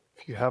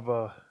If you have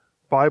a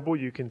Bible,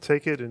 you can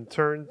take it and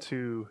turn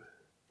to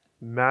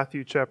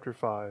Matthew chapter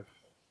 5.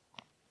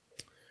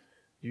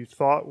 You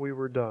thought we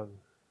were done,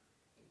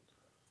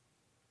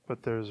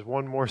 but there's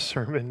one more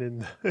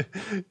sermon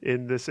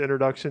in this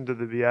introduction to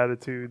the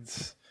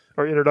Beatitudes,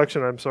 or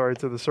introduction,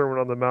 to the Sermon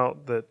on the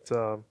Mount that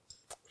I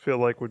feel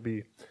like would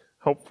be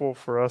helpful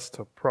for us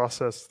to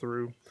process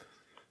through.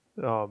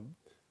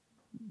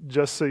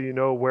 Just so you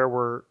know where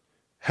we're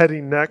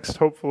heading next,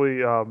 hopefully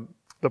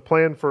the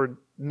plan for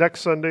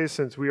next Sunday,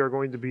 since we are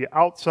going to be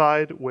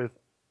outside with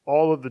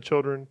all of the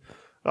children,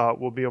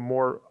 will be a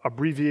more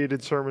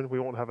abbreviated sermon. We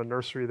won't have a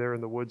nursery there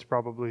in the woods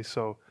probably,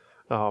 so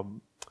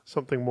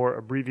something more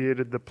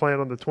abbreviated. The plan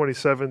on the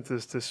 27th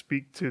is to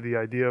speak to the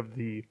idea of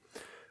the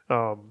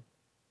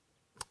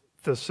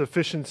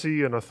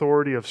sufficiency and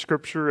authority of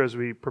Scripture as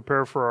we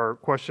prepare for our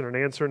question and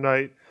answer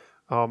night.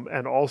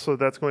 And also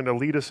that's going to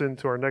lead us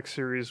into our next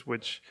series,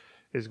 which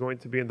is going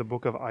to be in the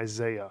book of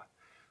Isaiah.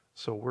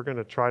 So we're going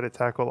to try to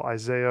tackle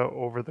Isaiah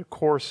over the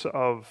course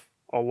of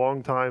a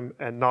long time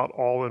and not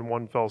all in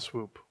one fell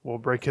swoop. We'll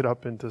break it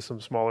up into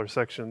some smaller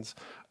sections.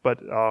 But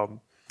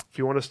if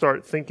you want to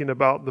start thinking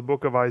about the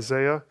book of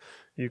Isaiah,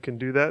 you can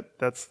do that.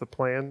 That's the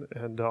plan.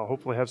 And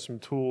hopefully have some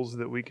tools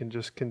that we can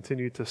just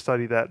continue to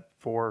study that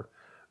for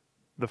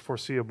the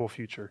foreseeable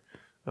future,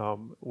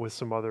 with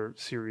some other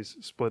series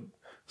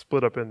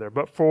split up in there.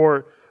 But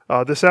for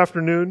this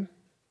afternoon,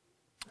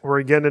 we're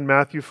again in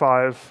Matthew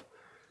 5.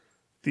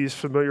 These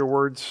familiar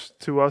words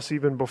to us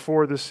even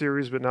before this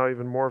series, but now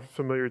even more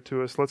familiar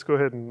to us. Let's go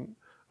ahead and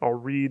I'll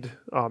read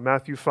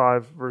Matthew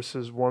 5,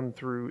 verses 1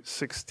 through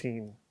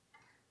 16.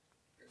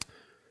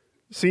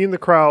 Seeing the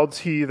crowds,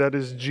 he, that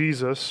is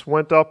Jesus,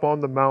 went up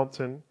on the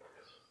mountain,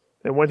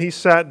 and when he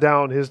sat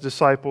down, his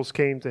disciples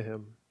came to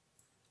him.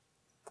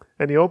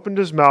 And he opened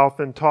his mouth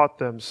and taught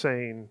them,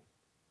 saying,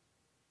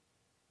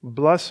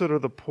 Blessed are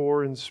the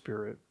poor in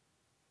spirit,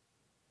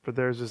 for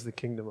theirs is the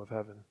kingdom of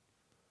heaven.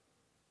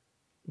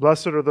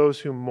 Blessed are those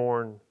who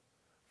mourn,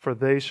 for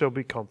they shall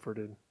be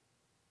comforted.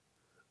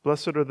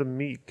 Blessed are the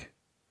meek,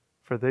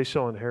 for they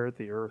shall inherit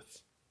the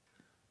earth.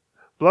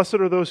 Blessed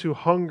are those who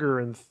hunger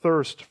and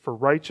thirst for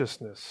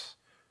righteousness,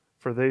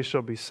 for they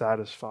shall be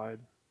satisfied.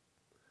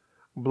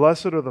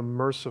 Blessed are the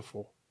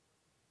merciful,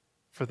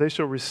 for they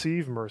shall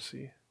receive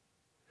mercy.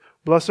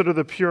 Blessed are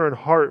the pure in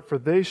heart, for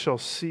they shall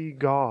see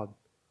God.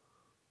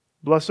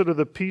 Blessed are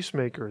the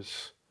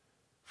peacemakers,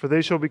 for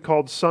they shall be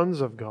called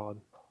sons of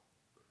God.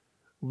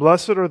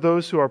 Blessed are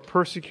those who are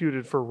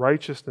persecuted for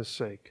righteousness'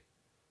 sake,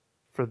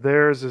 for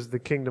theirs is the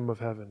kingdom of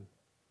heaven.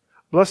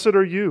 Blessed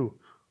are you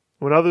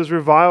when others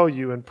revile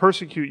you and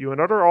persecute you and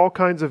utter all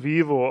kinds of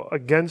evil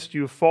against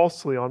you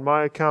falsely on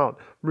my account.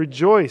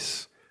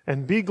 Rejoice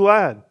and be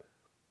glad,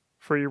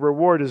 for your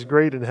reward is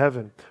great in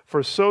heaven.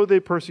 For so they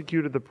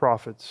persecuted the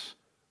prophets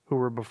who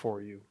were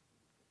before you.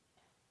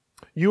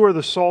 You are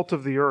the salt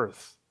of the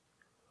earth.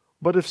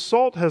 But if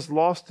salt has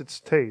lost its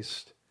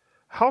taste,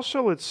 how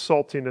shall its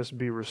saltiness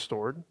be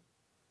restored?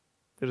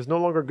 It is no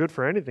longer good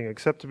for anything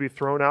except to be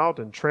thrown out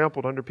and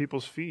trampled under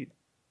people's feet.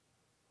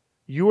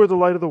 You are the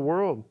light of the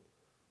world.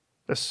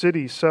 A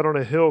city set on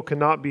a hill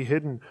cannot be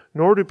hidden,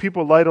 nor do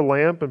people light a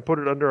lamp and put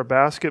it under a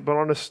basket, but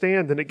on a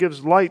stand, and it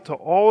gives light to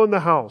all in the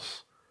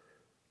house.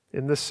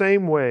 In the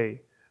same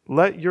way,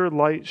 let your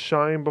light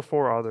shine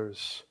before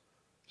others,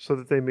 so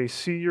that they may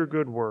see your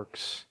good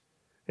works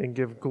and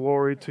give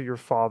glory to your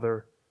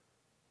Father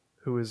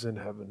who is in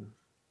heaven.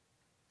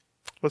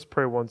 Let's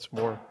pray once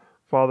more.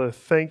 Father,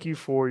 thank you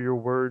for your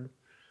word.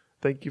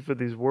 Thank you for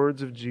these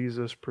words of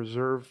Jesus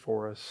preserved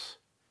for us.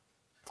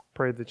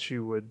 Pray that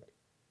you would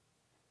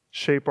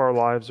shape our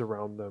lives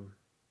around them.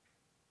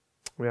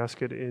 We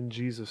ask it in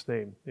Jesus'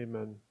 name.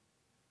 Amen.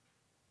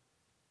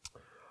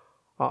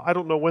 I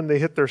don't know when they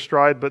hit their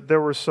stride, but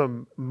there were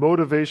some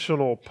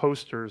motivational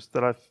posters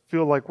that I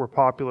feel like were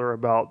popular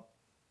about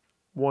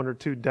 1 or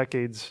 2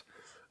 decades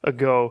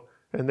ago.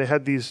 And they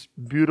had these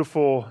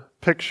beautiful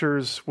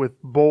pictures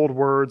with bold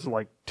words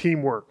like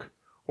teamwork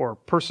or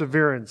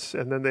perseverance.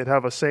 And then they'd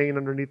have a saying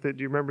underneath it.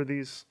 Do you remember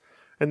these?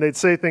 And they'd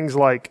say things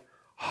like,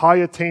 high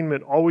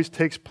attainment always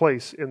takes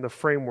place in the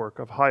framework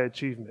of high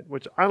achievement,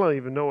 which I don't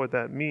even know what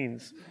that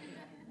means.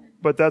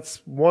 But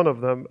that's one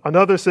of them.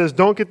 Another says,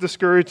 don't get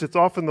discouraged. It's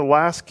often the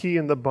last key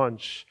in the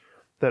bunch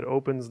that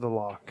opens the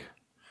lock.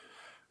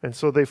 And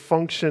so they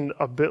function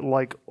a bit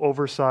like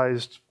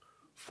oversized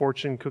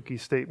fortune cookie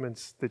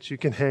statements that you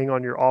can hang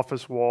on your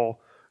office wall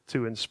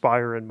to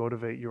inspire and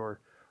motivate your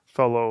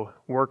fellow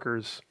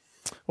workers.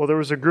 Well, there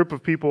was a group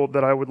of people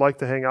that I would like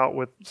to hang out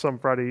with some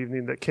Friday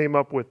evening that came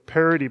up with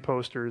parody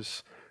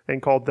posters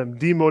and called them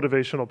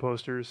demotivational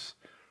posters.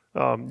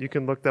 You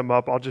can look them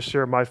up. I'll just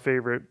share my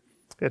favorite.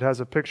 It has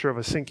a picture of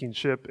a sinking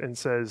ship and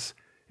says,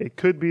 it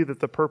could be that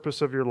the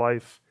purpose of your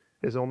life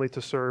is only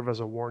to serve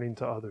as a warning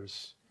to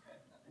others.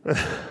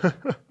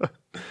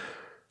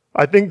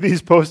 I think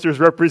these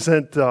posters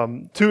represent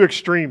 2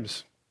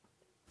 extremes,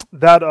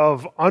 that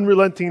of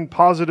unrelenting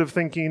positive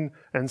thinking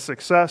and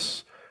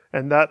success,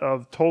 and that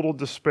of total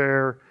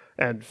despair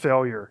and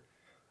failure.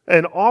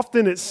 And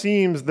often it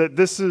seems that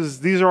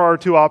these are our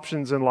two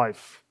options in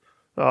life.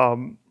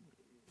 In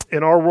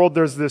our world,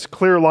 there's this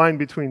clear line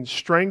between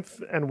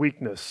strength and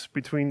weakness,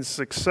 between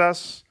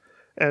success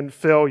and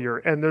failure.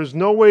 And there's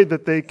no way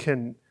that they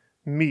can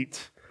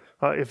meet.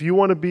 If you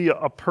want to be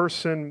a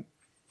person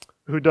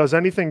who does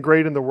anything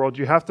great in the world,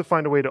 you have to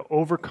find a way to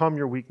overcome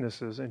your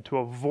weaknesses and to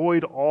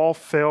avoid all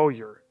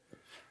failure.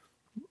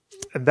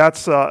 And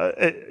that's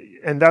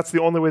the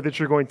only way that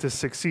you're going to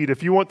succeed.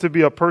 If you want to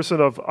be a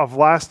person of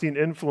lasting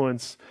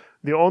influence,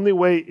 the only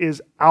way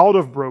is out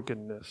of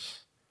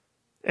brokenness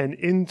and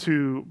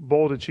into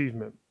bold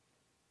achievement.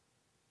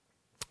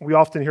 We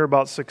often hear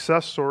about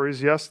success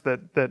stories, yes,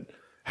 that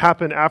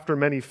happen after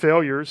many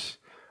failures,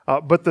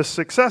 but the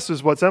success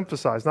is what's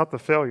emphasized, not the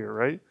failure,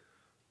 right?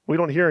 We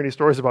don't hear any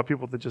stories about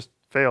people that just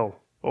fail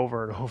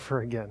over and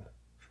over again.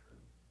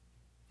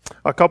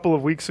 A couple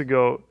of weeks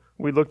ago,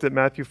 we looked at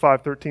Matthew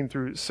 5:13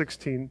 through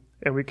 16,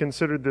 and we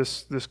considered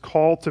this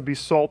call to be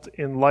salt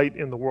and light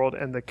in the world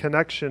and the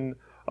connection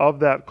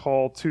of that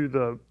call to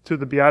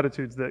the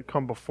Beatitudes that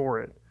come before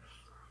it.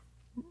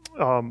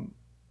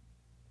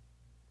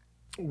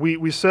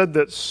 We said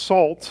that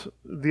salt,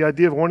 the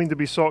idea of wanting to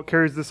be salt,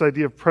 carries this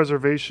idea of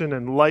preservation,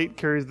 and light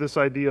carries this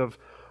idea of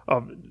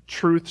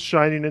truth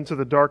shining into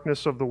the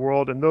darkness of the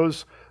world. And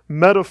those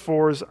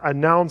metaphors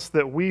announce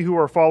that we who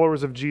are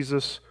followers of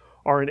Jesus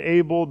are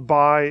enabled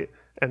by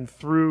and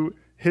through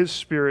His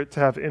Spirit to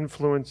have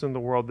influence in the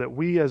world, that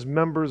we as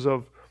members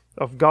of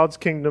God's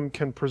kingdom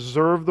can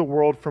preserve the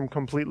world from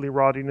completely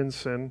rotting in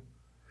sin,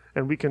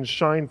 and we can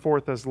shine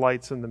forth as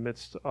lights in the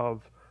midst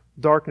of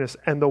darkness.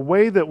 And the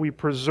way that we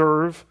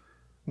preserve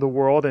the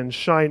world and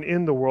shine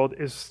in the world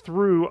is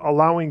through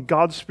allowing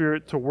God's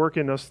Spirit to work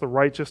in us the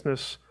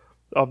righteousness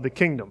of the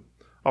kingdom,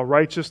 a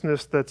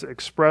righteousness that's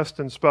expressed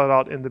and spelled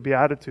out in the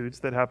Beatitudes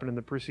that happen in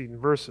the preceding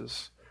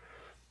verses.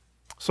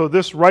 So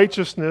this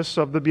righteousness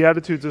of the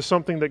Beatitudes is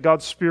something that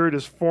God's Spirit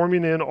is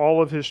forming in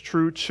all of His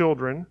true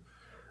children,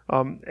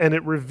 and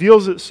it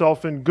reveals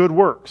itself in good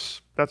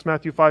works. That's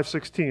Matthew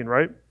 5:16,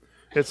 right?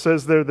 It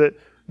says there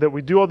that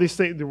we do all these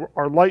things,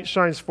 our light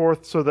shines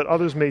forth so that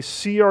others may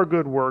see our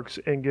good works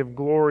and give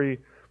glory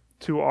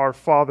to our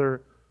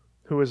Father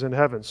who is in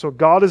heaven. So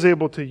God is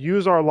able to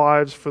use our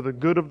lives for the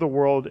good of the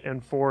world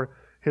and for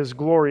His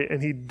glory,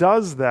 and He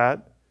does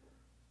that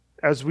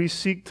as we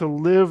seek to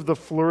live the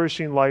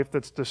flourishing life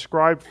that's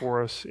described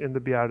for us in the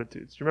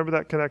Beatitudes. Do you remember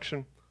that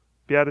connection?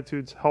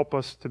 Beatitudes help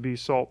us to be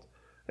salt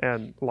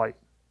and light.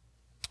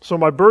 So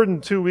my burden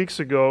 2 weeks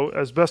ago,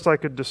 as best I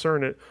could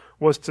discern it,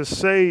 was to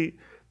say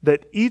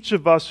that each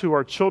of us who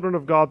are children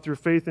of God through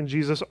faith in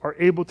Jesus are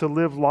able to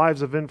live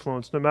lives of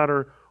influence no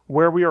matter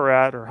where we are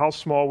at or how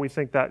small we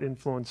think that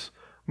influence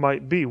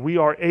might be. We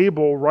are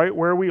able, right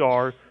where we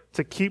are,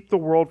 to keep the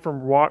world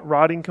from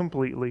rotting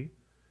completely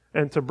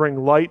and to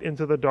bring light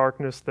into the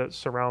darkness that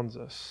surrounds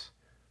us.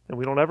 And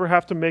we don't ever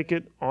have to make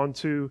it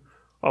onto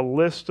a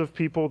list of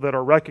people that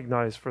are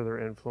recognized for their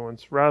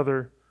influence.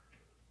 Rather,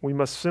 we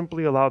must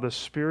simply allow the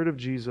Spirit of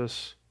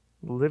Jesus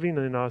living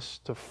in us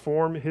to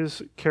form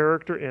His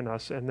character in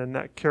us, and then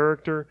that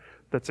character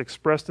that's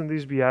expressed in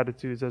these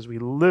Beatitudes, as we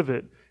live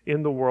it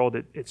in the world,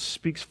 it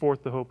speaks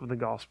forth the hope of the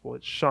gospel.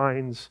 It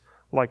shines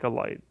like a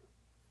light,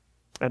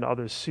 and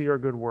others see our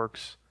good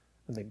works,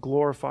 and they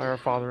glorify our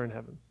Father in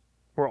heaven.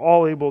 We're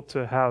all able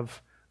to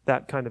have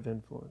that kind of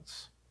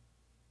influence.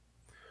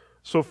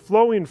 So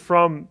flowing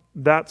from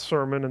that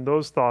sermon and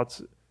those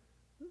thoughts,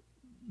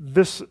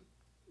 this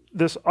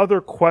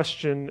other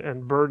question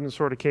and burden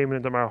sort of came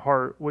into my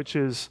heart, which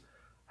is,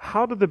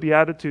 how do the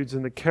Beatitudes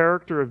and the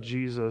character of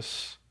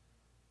Jesus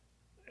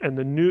and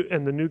the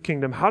new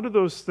kingdom, how do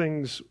those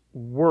things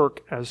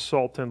work as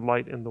salt and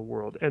light in the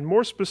world? And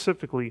more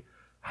specifically,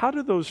 how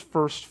do those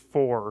first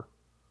 4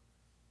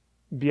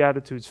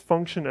 Beatitudes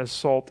function as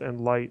salt and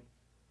light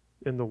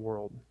in the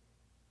world?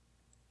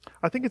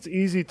 I think it's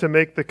easy to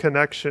make the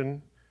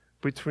connection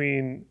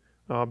between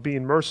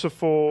being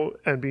merciful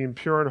and being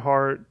pure in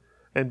heart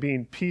and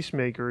being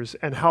peacemakers,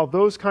 and how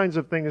those kinds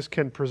of things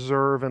can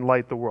preserve and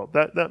light the world.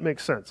 That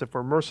makes sense. If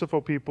we're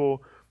merciful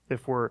people,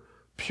 if we're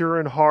pure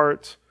in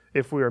heart,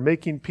 if we are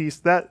making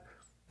peace,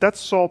 that's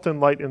salt and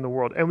light in the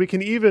world. And we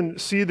can even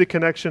see the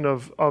connection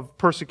of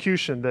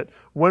persecution, that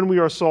when we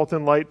are salt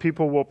and light,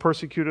 people will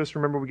persecute us.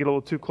 Remember, we get a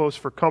little too close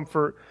for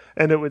comfort.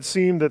 And it would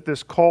seem that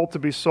this call to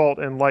be salt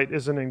and light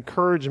is an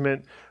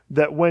encouragement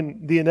that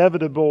when the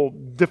inevitable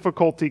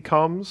difficulty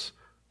comes,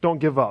 don't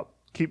give up.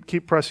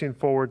 Keep pressing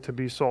forward to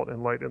be salt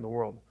and light in the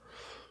world.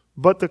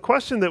 But the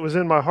question that was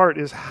in my heart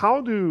is,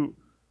 how do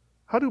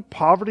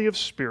poverty of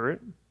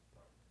spirit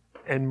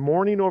and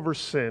mourning over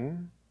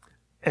sin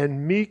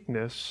and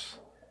meekness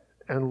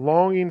and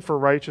longing for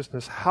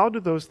righteousness, how do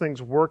those things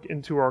work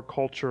into our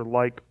culture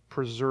like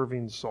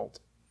preserving salt?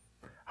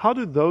 How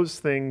do those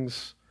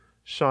things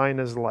shine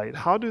as light?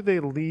 How do they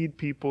lead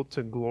people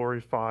to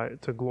glorify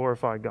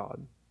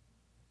God?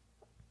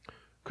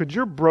 Could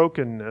your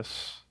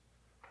brokenness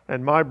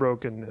and my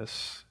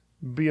brokenness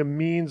be a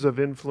means of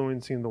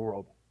influencing the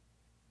world?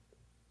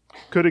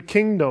 Could a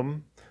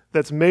kingdom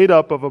that's made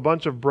up of a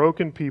bunch of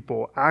broken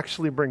people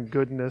actually bring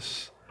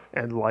goodness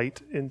and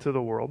light into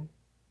the world?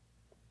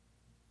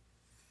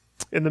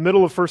 In the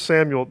middle of 1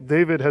 Samuel,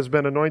 David has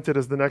been anointed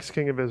as the next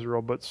king of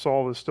Israel, but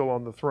Saul is still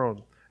on the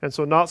throne. And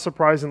so not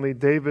surprisingly,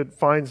 David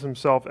finds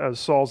himself as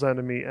Saul's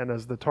enemy and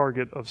as the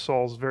target of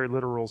Saul's very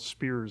literal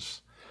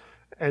spears.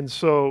 And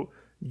so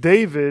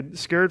David,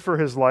 scared for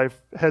his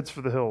life, heads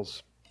for the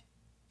hills.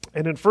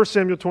 And in 1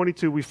 Samuel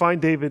 22, we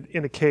find David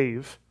in a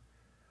cave.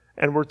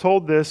 And we're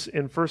told this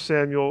in 1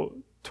 Samuel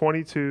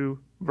 22,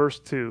 verse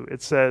 2.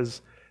 It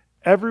says,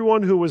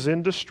 "Everyone who was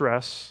in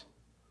distress,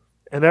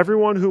 and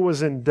everyone who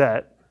was in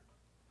debt,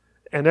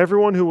 and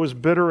everyone who was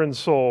bitter in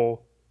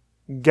soul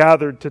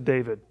gathered to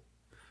David.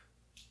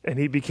 And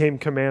he became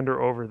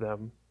commander over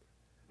them.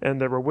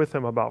 And there were with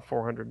him about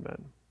 400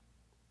 men."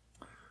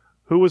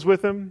 Who was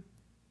with him?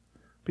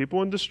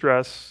 People in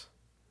distress,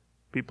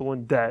 people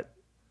in debt,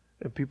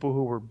 and people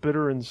who were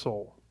bitter in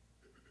soul.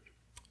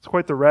 It's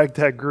quite the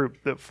ragtag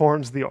group that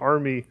forms the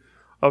army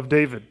of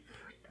David.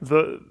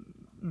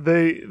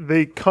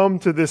 They come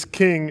to this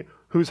king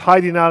who's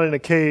hiding out in a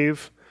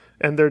cave,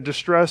 and they're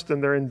distressed,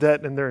 and they're in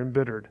debt, and they're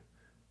embittered.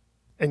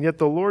 And yet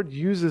the Lord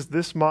uses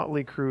this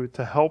motley crew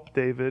to help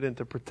David and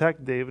to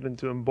protect David and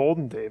to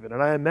embolden David.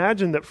 And I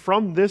imagine that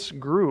from this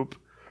group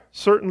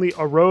certainly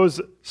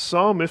arose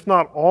some, if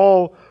not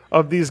all,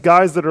 of these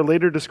guys that are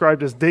later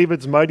described as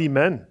David's mighty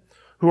men,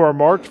 who are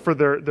marked for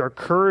their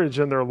courage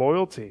and their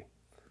loyalty.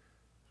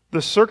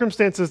 The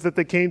circumstances that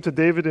they came to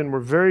David in were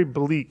very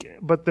bleak,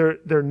 but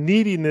their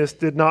neediness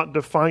did not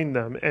define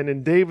them. And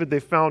in David,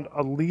 they found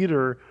a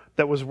leader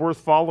that was worth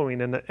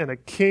following and a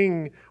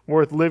king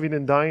worth living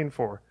and dying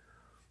for.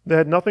 They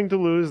had nothing to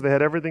lose. They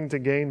had everything to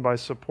gain by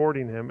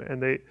supporting him.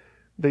 And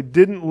they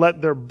didn't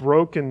let their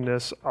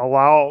brokenness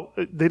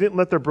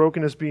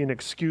be an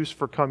excuse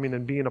for coming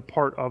and being a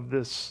part of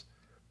this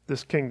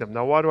kingdom.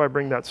 Now, why do I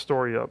bring that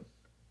story up?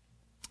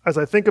 As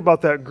I think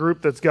about that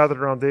group that's gathered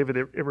around David,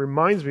 it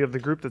reminds me of the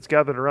group that's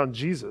gathered around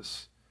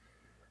Jesus.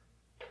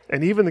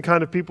 And even the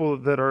kind of people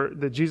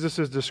that Jesus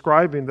is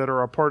describing that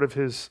are a part of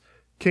his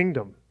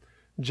kingdom.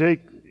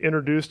 Jake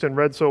introduced and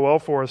read so well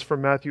for us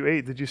from Matthew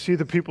 8. Did you see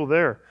the people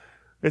there?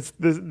 It's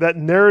that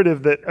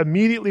narrative that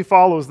immediately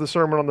follows the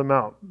Sermon on the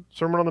Mount.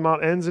 Sermon on the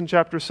Mount ends in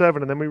chapter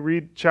 7, and then we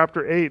read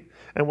chapter 8.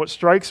 And what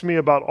strikes me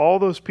about all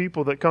those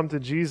people that come to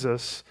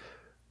Jesus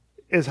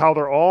is how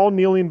they're all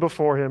kneeling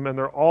before him, and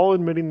they're all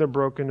admitting their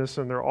brokenness,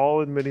 and they're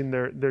all admitting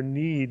their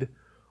need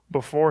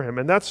before him.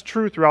 And that's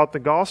true throughout the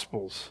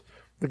Gospels.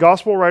 The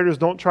Gospel writers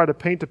don't try to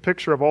paint a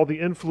picture of all the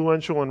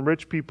influential and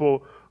rich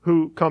people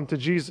who come to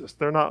Jesus.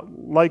 They're not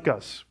like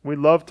us. We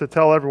love to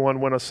tell everyone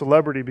when a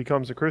celebrity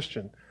becomes a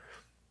Christian.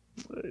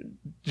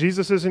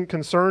 Jesus isn't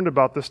concerned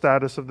about the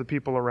status of the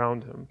people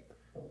around him.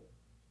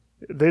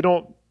 They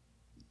don't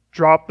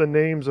drop the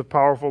names of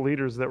powerful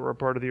leaders that were a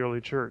part of the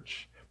early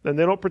church. And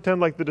they don't pretend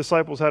like the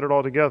disciples had it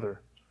all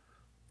together.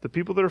 The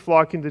people that are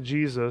flocking to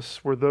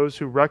Jesus were those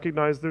who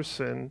recognized their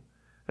sin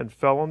and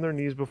fell on their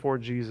knees before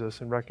Jesus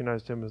and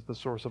recognized him as the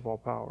source of all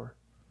power.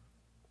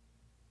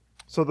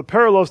 So the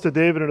parallels to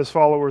David and his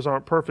followers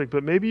aren't perfect,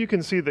 but maybe you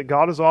can see that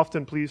God is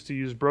often pleased to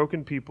use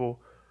broken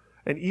people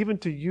and even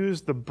to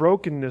use the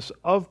brokenness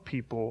of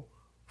people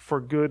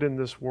for good in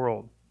this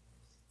world.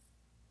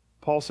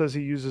 Paul says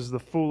he uses the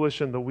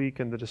foolish and the weak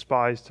and the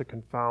despised to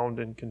confound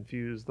and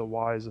confuse the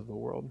wise of the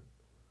world.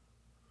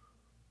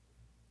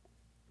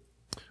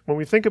 When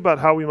we think about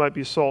how we might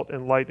be salt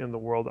and light in the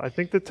world, I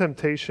think the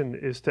temptation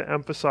is to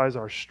emphasize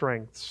our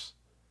strengths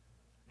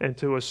and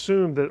to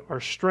assume that our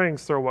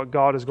strengths are what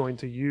God is going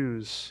to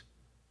use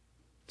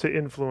to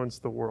influence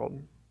the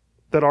world,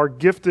 that our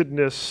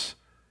giftedness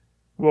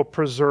will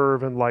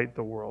preserve and light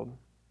the world.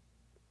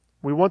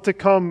 We want to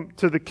come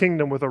to the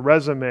kingdom with a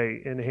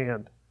resume in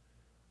hand,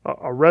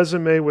 a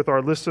resume with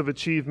our list of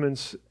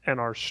achievements and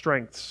our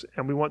strengths,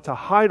 and we want to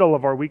hide all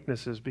of our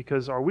weaknesses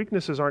because our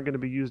weaknesses aren't going to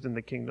be used in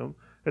the kingdom.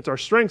 It's our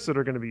strengths that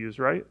are going to be used,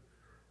 right?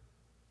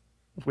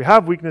 If we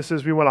have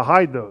weaknesses, we want to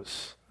hide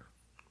those.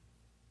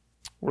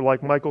 We're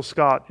like Michael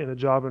Scott in a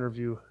job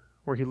interview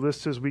where he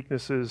lists his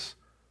weaknesses.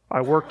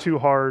 I work too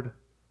hard,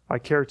 I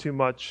care too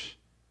much,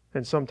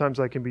 and sometimes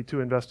I can be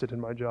too invested in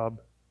my job,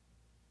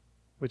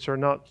 which are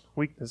not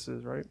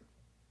weaknesses, right?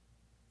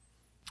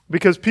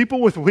 Because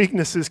people with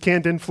weaknesses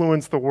can't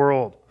influence the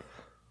world.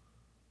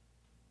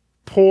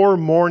 Poor,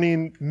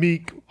 mourning,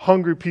 meek,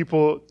 hungry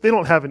people, they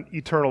don't have an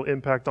eternal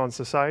impact on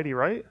society,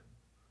 right?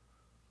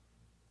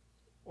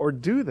 Or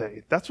do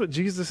they? That's what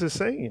Jesus is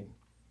saying.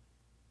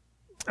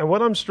 And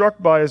what I'm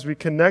struck by as we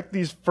connect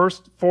these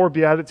first four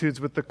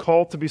Beatitudes with the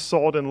call to be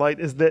salt and light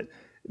is that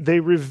they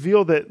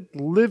reveal that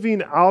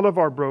living out of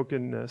our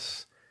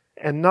brokenness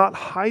and not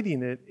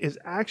hiding it is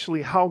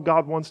actually how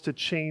God wants to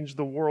change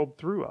the world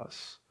through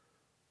us.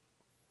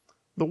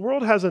 The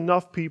world has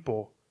enough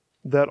people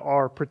that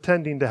are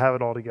pretending to have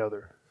it all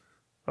together,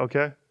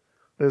 okay?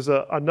 There's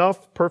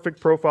enough perfect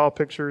profile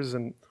pictures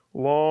and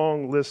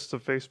long lists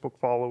of Facebook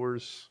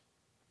followers.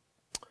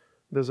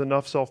 There's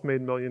enough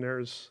self-made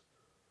millionaires.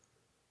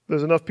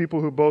 There's enough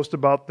people who boast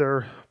about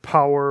their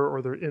power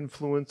or their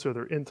influence or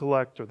their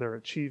intellect or their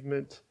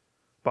achievement,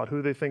 about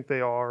who they think they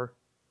are.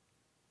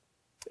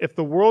 If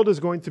the world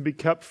is going to be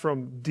kept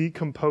from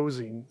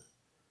decomposing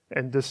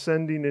and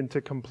descending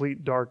into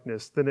complete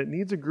darkness, then it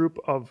needs a group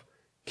of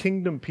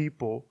kingdom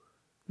people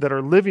that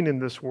are living in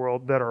this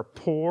world that are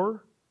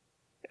poor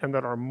and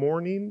that are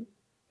mourning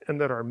and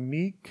that are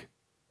meek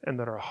and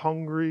that are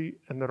hungry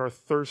and that are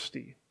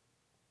thirsty.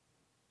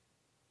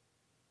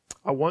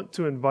 I want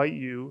to invite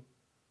you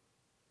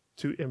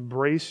to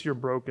embrace your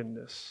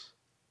brokenness.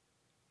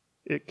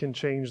 It can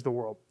change the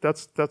world.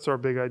 That's our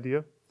big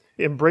idea.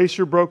 Embrace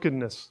your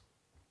brokenness.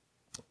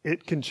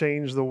 It can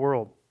change the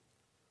world.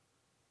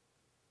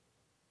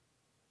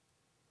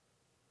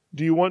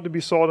 Do you want to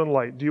be salt and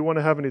light? Do you want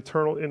to have an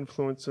eternal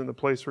influence in the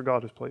place where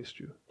God has placed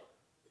you?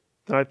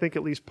 Then I think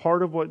at least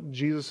part of what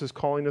Jesus is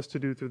calling us to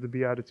do through the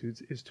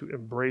Beatitudes is to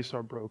embrace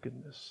our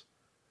brokenness.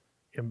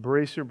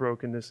 Embrace your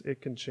brokenness.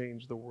 It can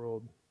change the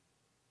world.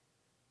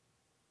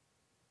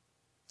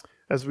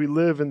 As we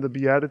live in the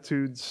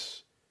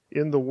Beatitudes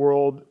in the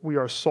world, we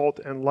are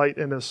salt and light.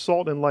 And as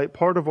salt and light,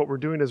 part of what we're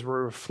doing is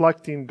we're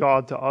reflecting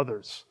God to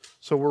others.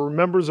 So we're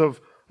members of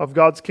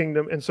God's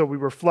kingdom, and so we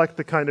reflect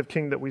the kind of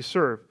king that we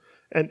serve.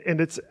 And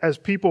it's as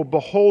people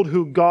behold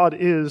who God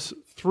is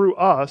through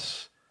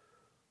us,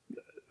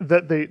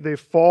 that they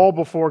fall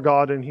before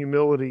God in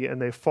humility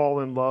and they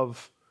fall in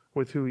love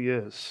with who He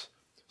is.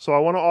 So I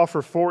want to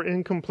offer 4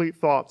 incomplete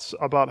thoughts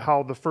about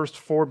how the first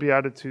 4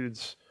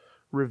 Beatitudes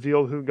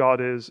reveal who God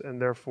is and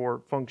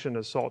therefore function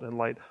as salt and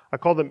light. I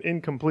call them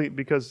incomplete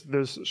because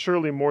there's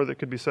surely more that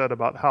could be said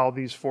about how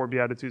these 4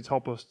 Beatitudes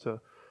help us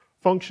to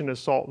function as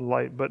salt and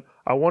light. But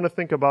I want to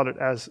think about it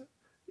as,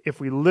 if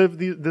we live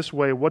this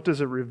way, what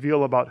does it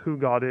reveal about who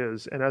God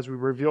is? And as we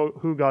reveal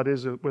who God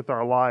is with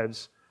our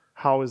lives,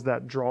 how is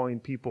that drawing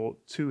people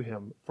to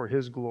Him for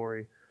His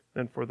glory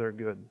and for their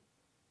good?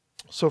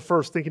 So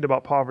first, thinking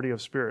about poverty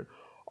of spirit.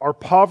 Our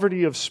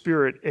poverty of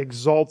spirit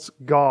exalts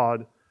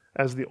God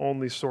as the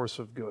only source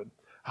of good.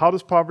 How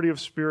does poverty of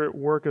spirit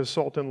work as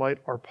salt and light?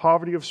 Our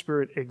poverty of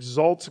spirit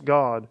exalts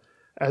God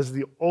as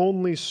the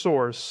only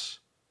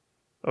source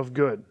of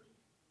good.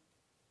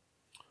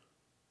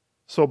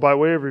 So by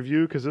way of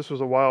review, because this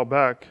was a while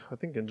back, I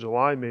think in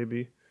July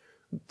maybe,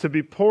 to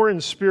be poor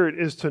in spirit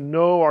is to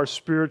know our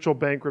spiritual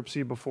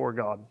bankruptcy before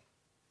God.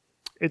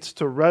 It's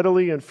to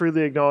readily and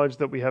freely acknowledge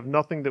that we have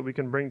nothing that we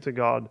can bring to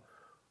God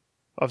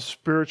of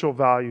spiritual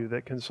value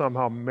that can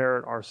somehow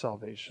merit our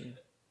salvation.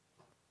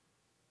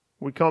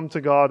 We come to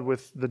God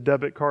with the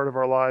debit card of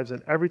our lives,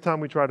 and every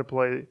time we try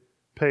to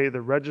pay, the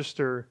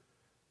register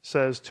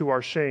says, to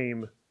our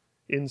shame,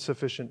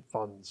 insufficient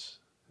funds.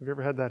 Have you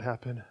ever had that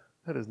happen?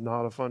 That is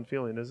not a fun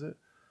feeling, is it?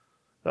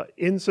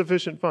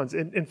 Insufficient funds.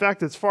 In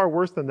fact, it's far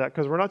worse than that,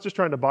 because we're not just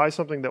trying to buy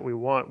something that we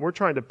want. We're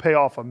trying to pay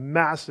off a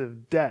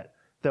massive debt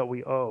that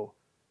we owe,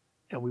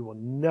 and we will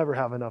never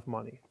have enough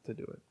money to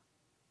do it.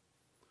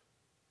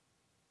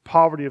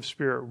 Poverty of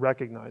spirit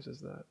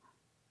recognizes that.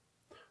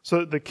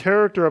 So the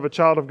character of a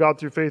child of God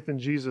through faith in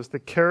Jesus, the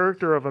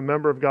character of a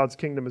member of God's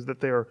kingdom is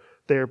that they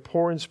are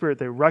poor in spirit.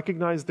 They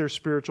recognize their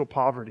spiritual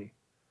poverty.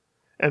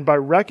 And by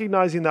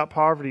recognizing that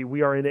poverty,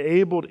 we are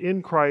enabled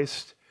in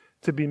Christ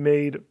to be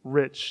made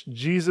rich.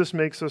 Jesus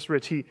makes us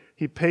rich.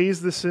 He pays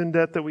the sin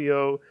debt that we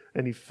owe,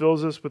 and He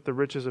fills us with the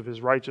riches of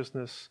His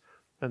righteousness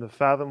and the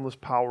fathomless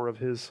power of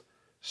His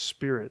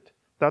Spirit.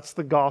 That's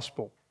the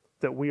gospel,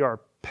 that we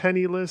are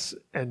penniless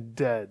and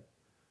dead.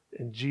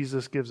 And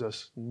Jesus gives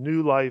us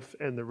new life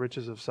and the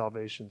riches of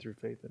salvation through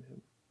faith in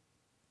Him.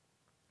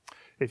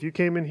 If you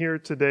came in here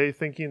today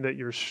thinking that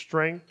your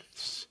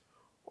strengths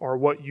are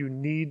what you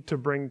need to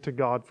bring to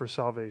God for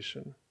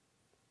salvation,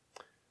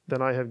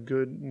 then I have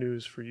good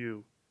news for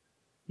you.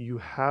 You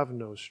have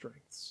no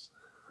strengths.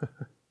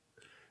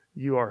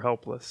 You are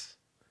helpless.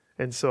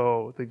 And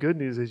so the good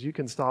news is you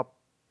can stop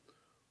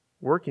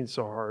working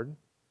so hard,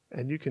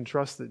 and you can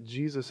trust that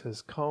Jesus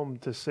has come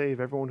to save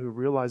everyone who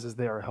realizes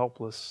they are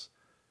helpless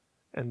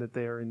and that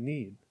they are in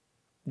need.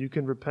 You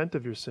can repent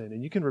of your sin,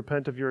 and you can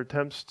repent of your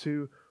attempts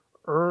to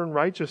earn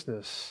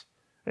righteousness,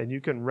 and you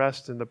can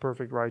rest in the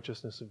perfect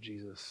righteousness of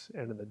Jesus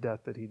and in the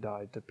death that He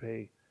died to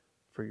pay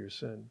for your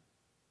sin.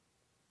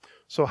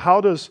 So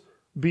how does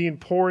being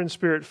poor in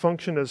spirit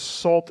function as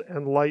salt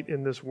and light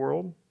in this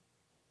world?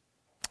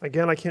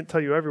 Again, I can't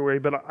tell you every way,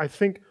 but I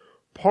think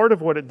part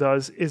of what it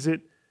does is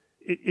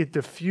it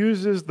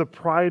diffuses the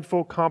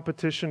prideful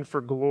competition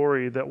for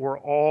glory that we're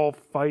all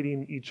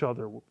fighting each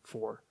other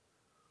for.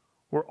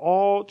 We're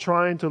all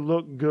trying to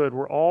look good.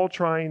 We're all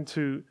trying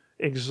to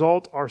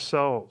exalt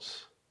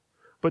ourselves.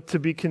 But to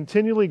be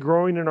continually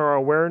growing in our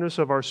awareness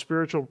of our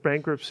spiritual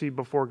bankruptcy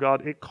before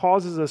God, it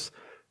causes us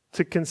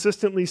to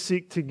consistently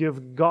seek to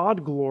give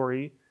God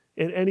glory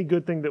in any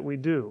good thing that we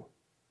do.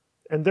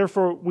 And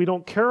therefore, we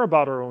don't care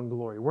about our own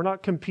glory. We're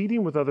not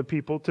competing with other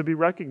people to be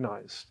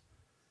recognized.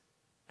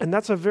 And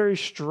that's a very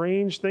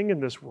strange thing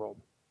in this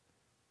world.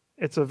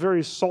 It's a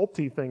very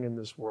salty thing in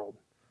this world.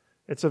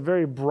 It's a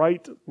very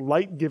bright,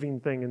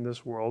 light-giving thing in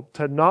this world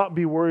to not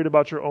be worried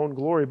about your own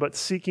glory, but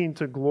seeking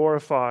to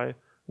glorify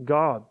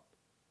God.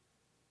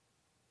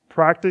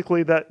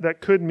 Practically,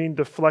 that could mean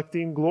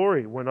deflecting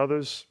glory when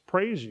others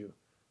praise you,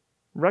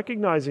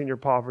 recognizing your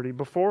poverty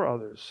before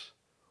others.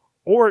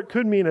 Or it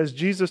could mean, as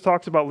Jesus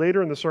talks about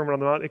later in the Sermon on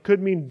the Mount, it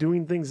could mean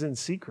doing things in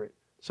secret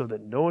so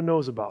that no one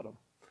knows about them.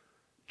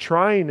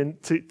 Trying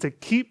to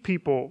keep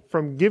people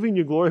from giving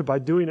you glory by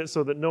doing it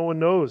so that no one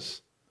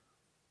knows.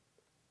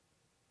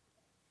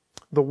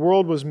 The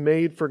world was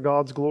made for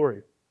God's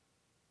glory.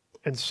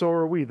 And so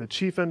are we. The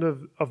chief end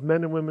of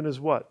men and women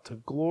is what? To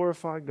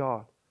glorify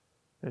God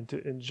and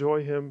to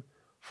enjoy Him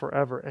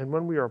forever. And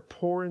when we are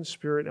poor in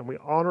spirit and we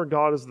honor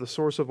God as the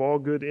source of all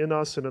good in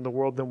us and in the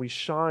world, then we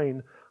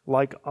shine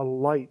like a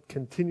light,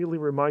 continually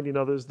reminding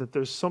others that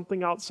there's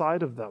something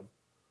outside of them.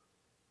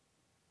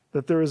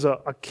 That there is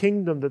a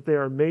kingdom that they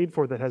are made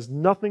for that has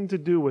nothing to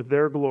do with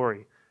their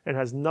glory and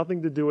has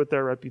nothing to do with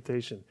their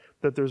reputation.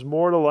 That there's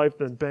more to life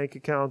than bank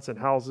accounts and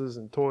houses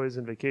and toys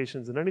and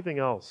vacations and anything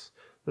else.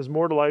 There's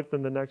more to life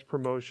than the next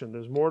promotion.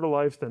 There's more to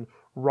life than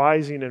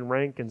rising in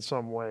rank in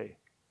some way.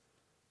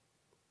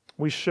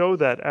 We show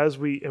that as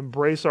we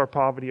embrace our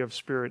poverty of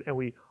spirit and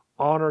we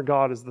honor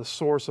God as the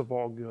source of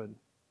all good.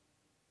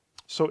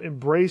 So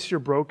embrace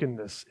your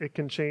brokenness. It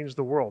can change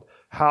the world.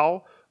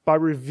 How? By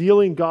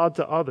revealing God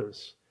to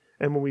others.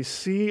 And when we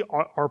see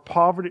our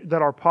poverty,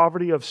 that our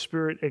poverty of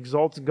spirit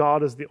exalts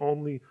God as the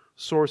only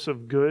source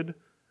of good,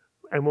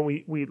 and when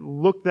we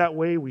look that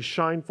way, we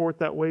shine forth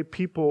that way,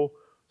 people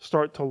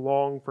start to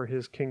long for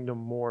His kingdom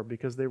more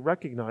because they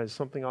recognize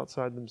something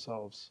outside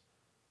themselves.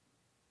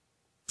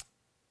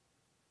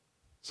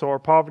 So our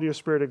poverty of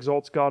spirit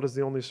exalts God as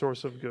the only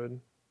source of good.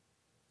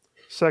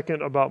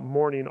 Second, about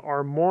mourning.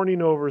 Our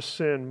mourning over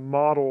sin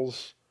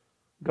models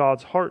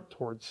God's heart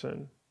towards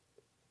sin.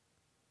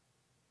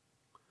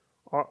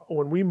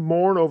 When we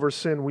mourn over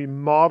sin, we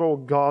model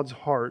God's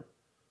heart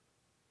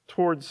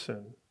towards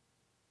sin.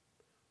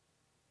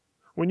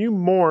 When you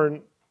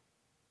mourn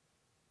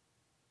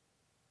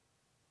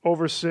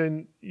over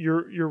sin,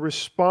 you're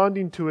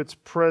responding to its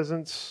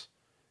presence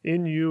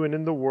in you and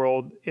in the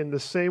world in the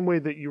same way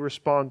that you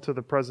respond to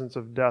the presence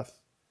of death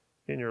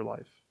in your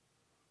life.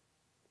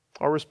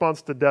 Our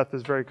response to death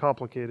is very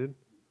complicated,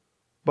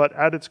 but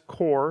at its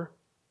core,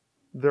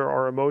 there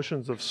are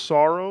emotions of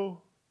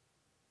sorrow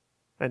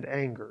and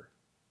anger.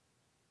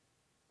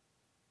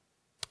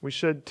 We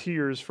shed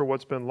tears for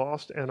what's been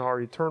lost, and our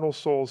eternal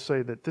souls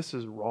say that this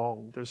is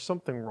wrong. There's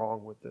something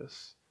wrong with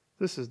this.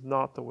 This is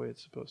not the way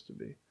it's supposed to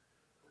be.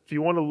 If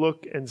you want to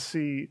look and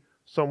see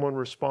someone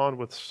respond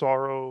with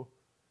sorrow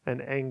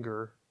and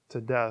anger to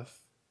death,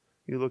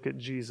 you look at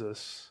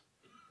Jesus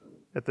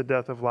at the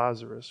death of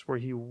Lazarus, where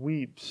He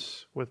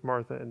weeps with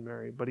Martha and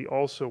Mary, but He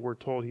also, we're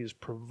told, He is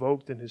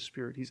provoked in His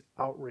spirit. He's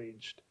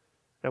outraged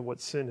at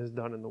what sin has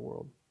done in the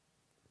world.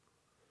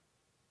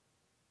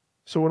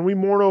 So when we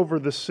mourn over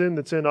the sin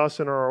that's in us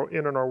and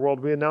in our world,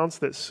 we announce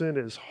that sin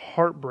is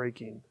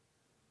heartbreaking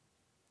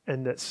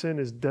and that sin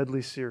is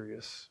deadly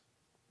serious.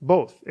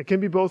 Both. It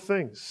can be both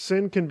things.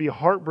 Sin can be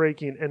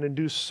heartbreaking and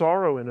induce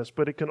sorrow in us,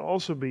 but it can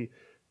also be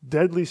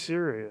deadly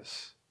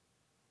serious.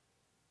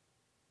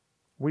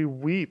 We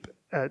weep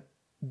at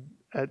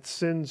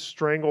sin's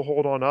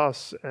stranglehold on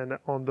us and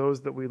on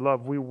those that we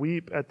love. We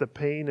weep at the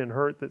pain and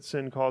hurt that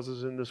sin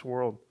causes in this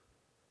world.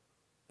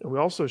 And we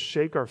also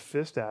shake our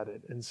fist at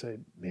it and say,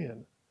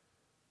 man,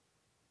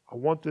 I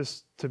want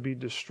this to be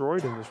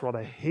destroyed in this world.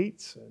 I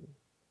hate sin.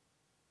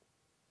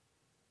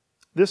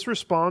 This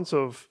response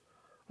of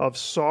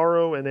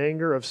sorrow and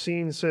anger, of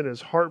seeing sin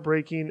as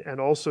heartbreaking and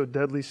also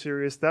deadly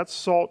serious, that's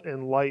salt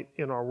and light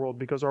in our world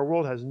because our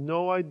world has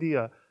no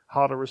idea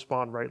how to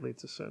respond rightly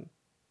to sin.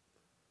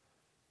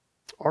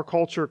 Our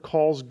culture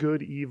calls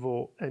good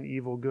evil and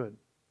evil good.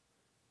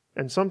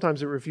 And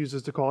sometimes it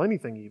refuses to call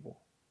anything evil.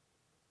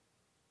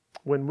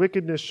 When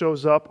wickedness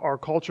shows up, our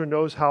culture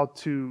knows how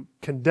to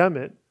condemn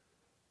it,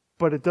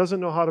 but it doesn't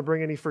know how to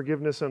bring any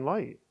forgiveness and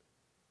light.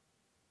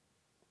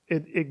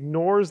 It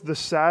ignores the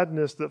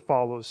sadness that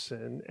follows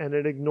sin, and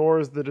it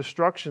ignores the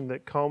destruction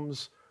that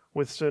comes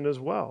with sin as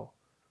well.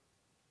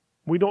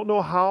 We don't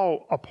know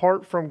how,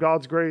 apart from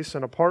God's grace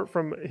and apart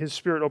from His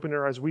Spirit opening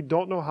our eyes, we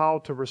don't know how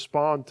to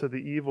respond to the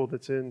evil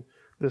that's in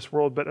this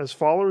world. But as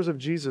followers of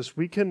Jesus,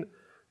 we can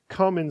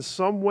come in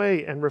some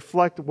way and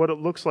reflect what it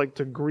looks like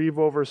to grieve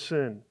over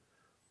sin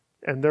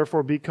and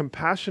therefore be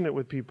compassionate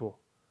with people.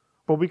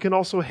 But we can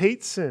also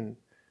hate sin.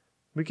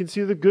 We can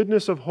see the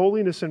goodness of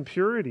holiness and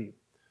purity.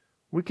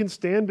 We can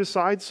stand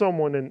beside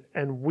someone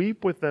and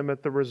weep with them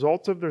at the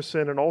results of their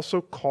sin and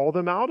also call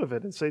them out of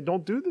it and say,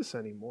 don't do this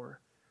anymore.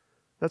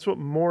 That's what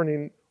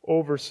mourning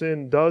over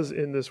sin does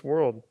in this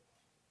world.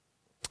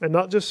 And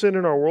not just sin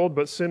in our world,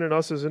 but sin in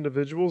us as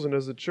individuals and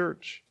as a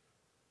church.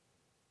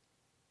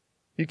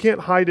 You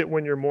can't hide it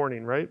when you're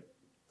mourning, right?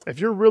 If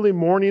you're really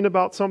mourning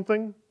about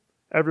something,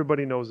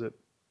 everybody knows it.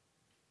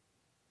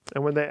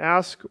 And when they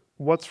ask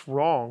what's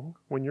wrong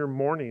when you're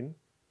mourning,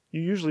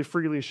 you usually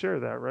freely share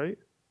that, right?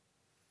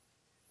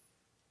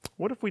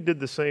 What if we did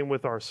the same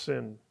with our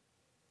sin?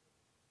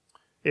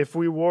 If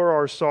we wore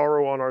our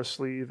sorrow on our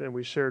sleeve and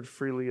we shared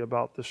freely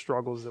about the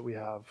struggles that we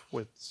have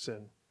with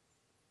sin?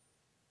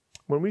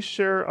 when we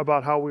share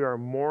about how we are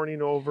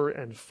mourning over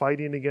and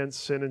fighting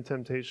against sin and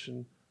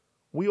temptation,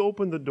 we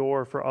open the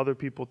door for other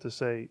people to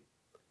say,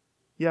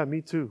 yeah,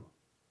 me too.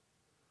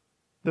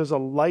 There's a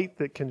light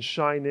that can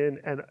shine in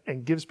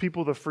and gives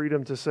people the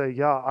freedom to say,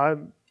 yeah, I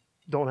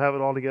don't have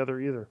it all together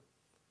either.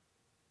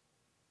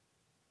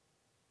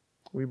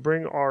 We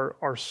bring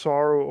our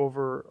sorrow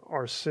over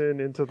our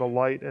sin into the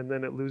light, and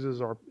then it loses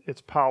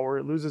its power.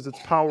 It loses its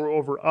power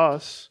over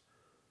us,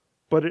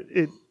 but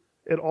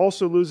it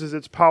also loses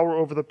its power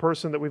over the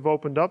person that we've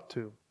opened up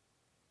to.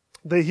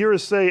 They hear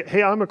us say,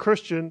 hey, I'm a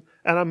Christian,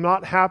 and I'm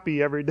not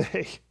happy every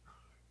day.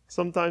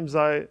 Sometimes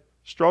I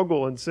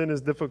struggle and sin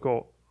is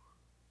difficult.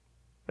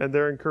 And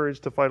they're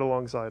encouraged to fight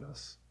alongside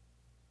us.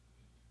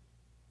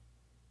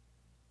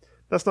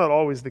 That's not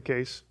always the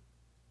case.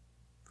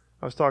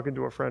 I was talking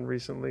to a friend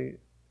recently,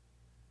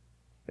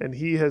 and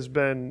he has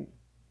been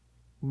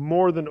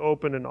more than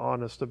open and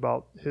honest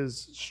about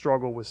his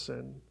struggle with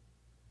sin.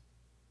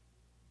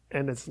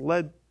 And it's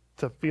led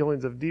to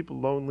feelings of deep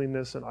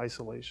loneliness and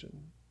isolation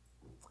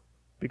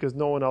because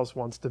no one else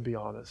wants to be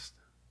honest.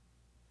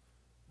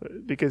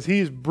 Because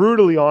he's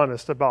brutally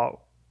honest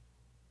about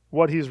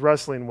what he's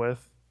wrestling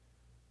with,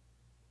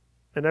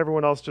 and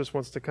everyone else just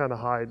wants to kind of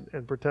hide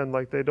and pretend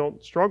like they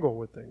don't struggle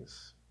with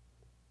things.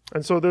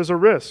 And so there's a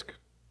risk.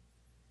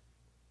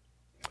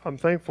 I'm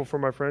thankful for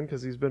my friend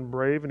because he's been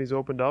brave and he's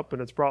opened up,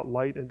 and it's brought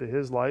light into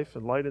his life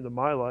and light into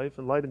my life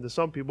and light into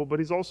some people, but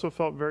he's also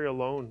felt very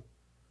alone.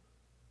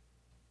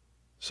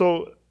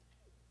 So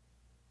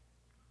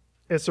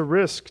it's a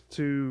risk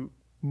to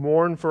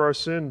mourn for our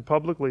sin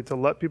publicly, to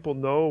let people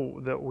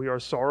know that we are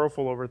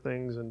sorrowful over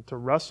things, and to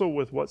wrestle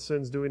with what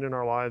sin's doing in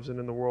our lives and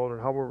in the world and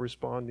how we're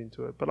responding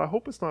to it. But I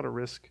hope it's not a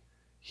risk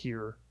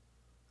here.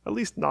 At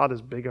least not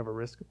as big of a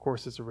risk. Of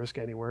course, it's a risk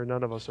anywhere.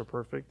 None of us are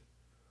perfect.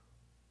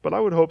 But I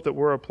would hope that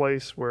we're a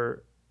place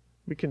where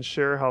we can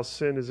share how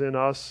sin is in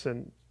us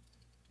and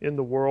in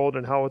the world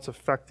and how it's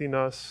affecting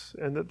us,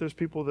 and that there's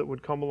people that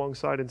would come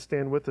alongside and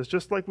stand with us,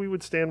 just like we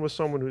would stand with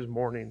someone who's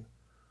mourning,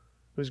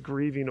 who's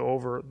grieving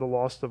over the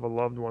loss of a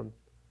loved one.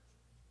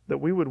 That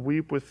we would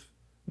weep with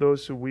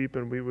those who weep,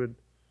 and we would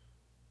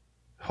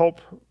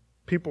help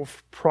people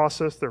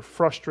process their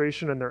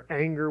frustration and their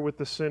anger with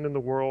the sin in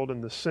the world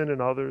and the sin in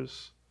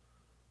others.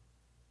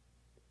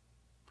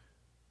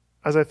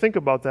 As I think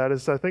about that,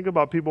 as I think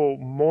about people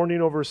mourning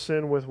over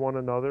sin with one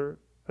another,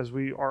 as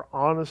we are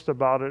honest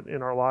about it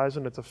in our lives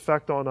and its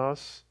effect on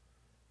us,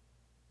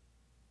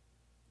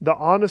 the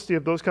honesty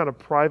of those kind of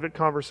private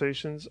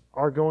conversations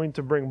are going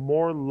to bring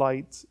more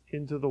light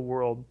into the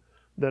world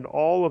than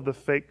all of the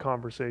fake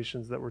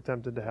conversations that we're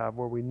tempted to have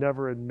where we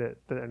never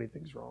admit that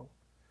anything's wrong.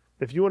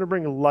 If you want to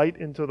bring light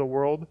into the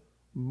world,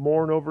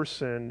 mourn over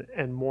sin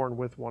and mourn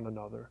with one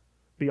another.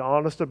 Be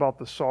honest about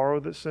the sorrow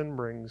that sin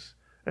brings,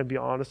 and be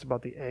honest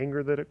about the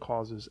anger that it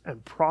causes,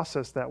 and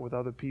process that with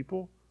other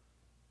people.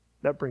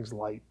 That brings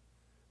light.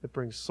 It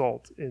brings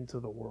salt into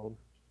the world.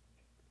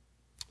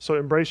 So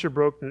embrace your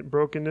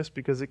brokenness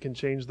because it can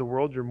change the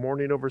world. Your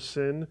mourning over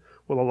sin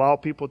will allow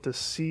people to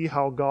see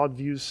how God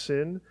views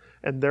sin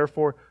and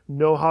therefore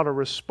know how to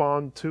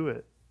respond to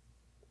it.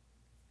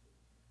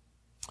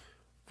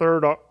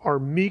 Third, our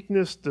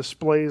meekness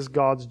displays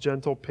God's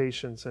gentle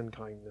patience and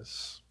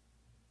kindness.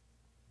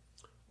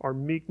 Our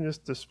meekness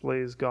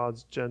displays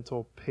God's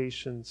gentle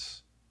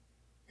patience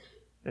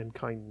and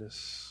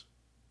kindness.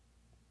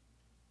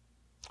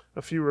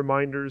 A few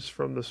reminders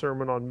from the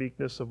Sermon on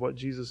Meekness of what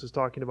Jesus is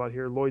talking about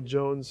here. Lloyd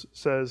Jones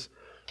says,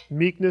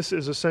 meekness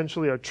is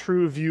essentially a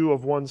true view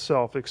of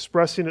oneself,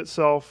 expressing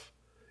itself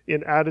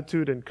in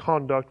attitude and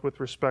conduct with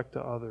respect to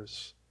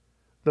others.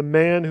 The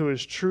man who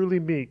is truly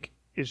meek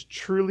is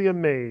truly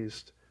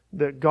amazed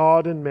that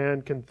God and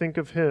man can think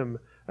of him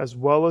as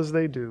well as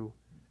they do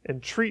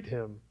and treat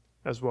him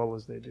as well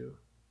as they do.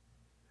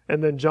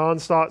 And then John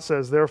Stott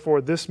says,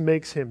 therefore, this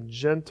makes him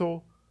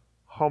gentle,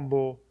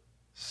 humble,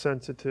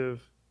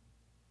 sensitive,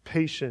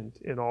 patient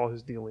in all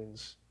his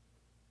dealings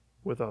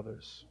with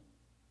others.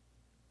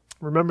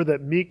 Remember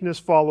that meekness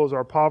follows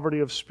our poverty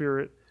of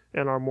spirit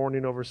and our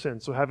mourning over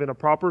sin. So having a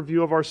proper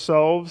view of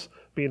ourselves,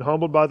 being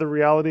humbled by the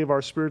reality of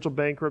our spiritual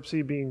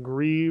bankruptcy, being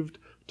grieved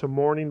to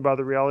mourning by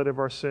the reality of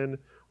our sin,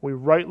 we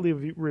rightly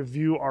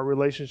review our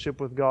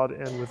relationship with God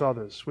and with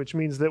others, which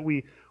means that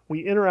we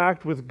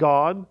interact with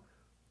God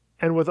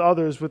and with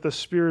others with a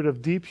spirit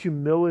of deep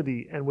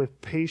humility and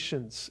with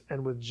patience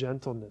and with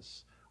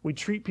gentleness. We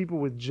treat people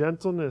with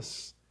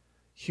gentleness,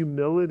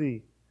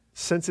 humility,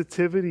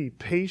 sensitivity,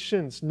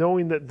 patience,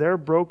 knowing that they're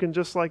broken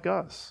just like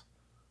us.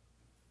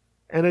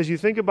 And as you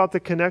think about the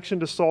connection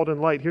to salt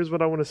and light, here's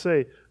what I want to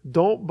say.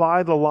 Don't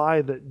buy the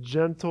lie that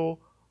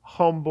gentle,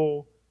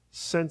 humble,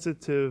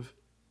 sensitive,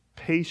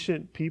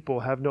 patient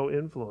people have no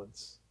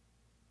influence.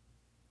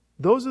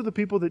 Those are the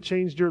people that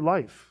changed your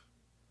life.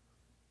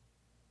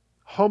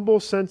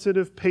 Humble,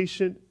 sensitive,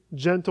 patient,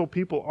 gentle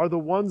people are the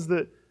ones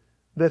that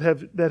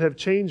have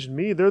changed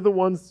me. They're the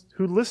ones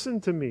who listen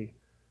to me.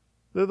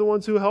 They're the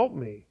ones who help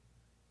me.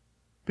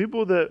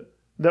 People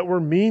that were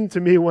mean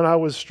to me when I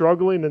was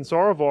struggling and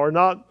sorrowful are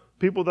not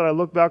People that I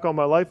look back on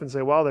my life and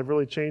say, wow, they've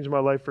really changed my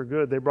life for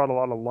good. They brought a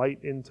lot of light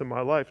into my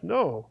life.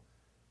 No.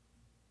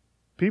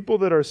 People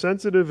that are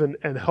sensitive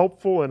and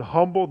helpful and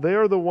humble, they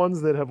are the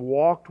ones that have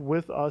walked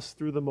with us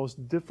through the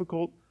most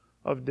difficult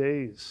of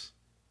days.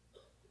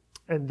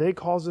 And they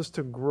cause us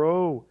to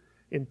grow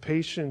in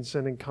patience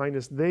and in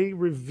kindness. They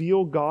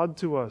reveal God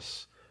to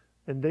us,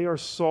 and they are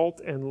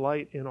salt and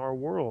light in our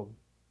world.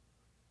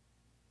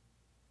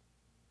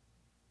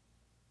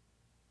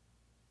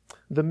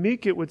 The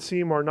meek, it would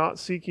seem, are not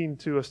seeking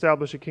to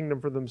establish a kingdom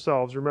for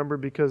themselves. Remember,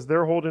 because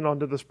they're holding on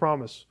to this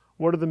promise.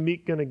 What are the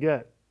meek going to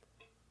get?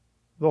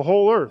 The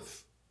whole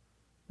earth.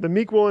 The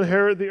meek will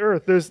inherit the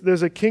earth.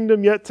 There's a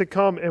kingdom yet to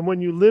come. And when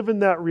you live in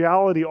that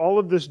reality, all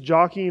of this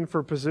jockeying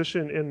for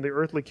position in the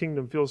earthly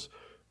kingdom feels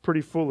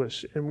pretty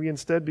foolish. And we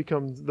instead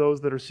become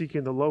those that are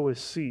seeking the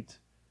lowest seat,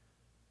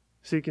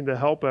 seeking to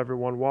help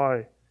everyone.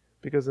 Why?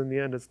 Because in the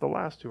end, it's the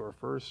last who are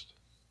first.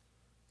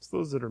 It's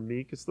those that are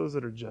meek. It's those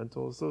that are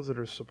gentle. It's those that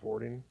are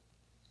supporting.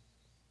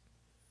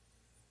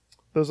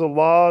 There's a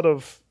lot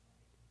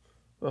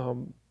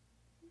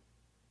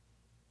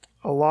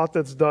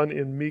that's done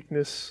in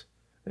meekness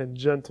and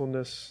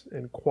gentleness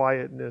and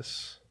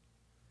quietness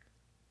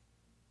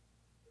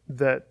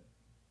that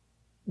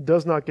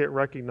does not get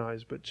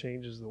recognized but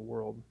changes the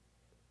world.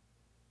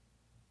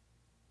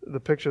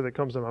 The picture that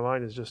comes to my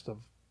mind is just of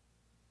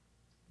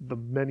the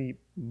many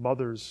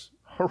mothers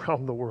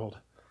around the world.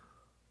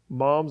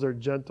 Moms are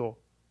gentle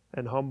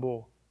and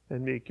humble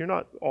and meek. You're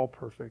not all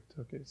perfect,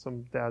 okay?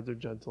 Some dads are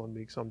gentle and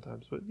meek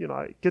sometimes, but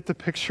I get the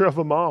picture of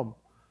a mom.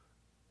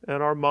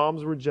 And our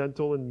moms were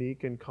gentle and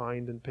meek and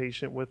kind and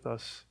patient with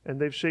us. And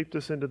they've shaped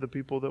us into the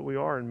people that we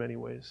are in many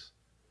ways.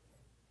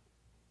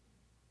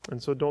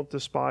 And so don't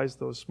despise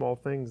those small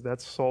things.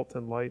 That's salt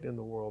and light in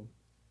the world.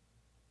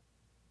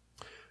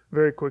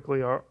 Very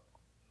quickly,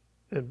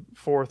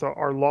 fourth,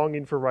 our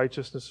longing for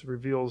righteousness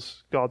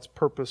reveals God's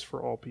purpose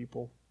for all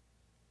people.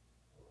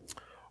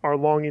 Our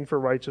longing for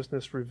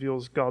righteousness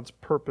reveals God's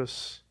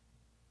purpose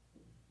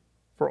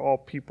for all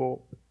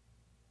people.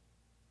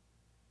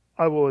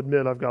 I will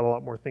admit I've got a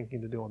lot more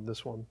thinking to do on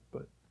this one,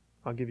 but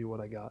I'll give you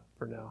what I got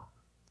for now.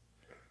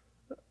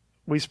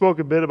 We spoke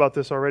a bit about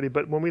this already,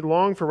 but when we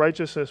long for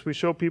righteousness, we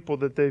show people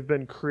that they've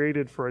been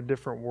created for a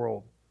different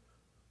world,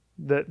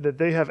 that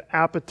they have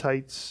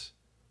appetites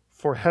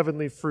for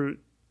heavenly fruit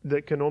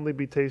that can only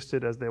be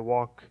tasted as they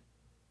walk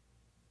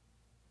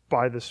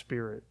by the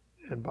Spirit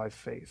and by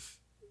faith.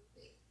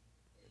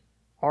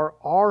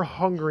 Our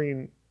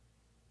hungering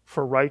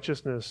for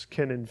righteousness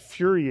can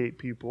infuriate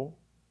people.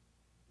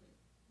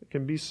 It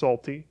can be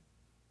salty,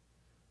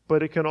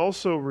 but it can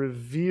also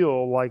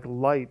reveal like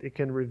light. It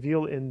can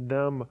reveal in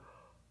them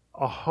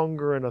a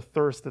hunger and a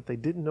thirst that they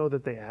didn't know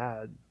that they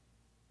had.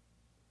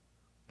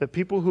 The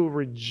people who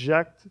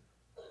reject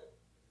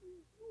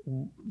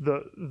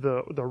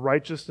the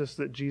righteousness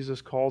that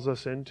Jesus calls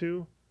us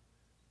into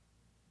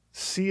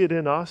see it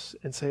in us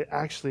and say,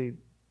 actually,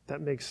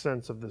 that makes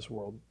sense of this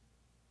world.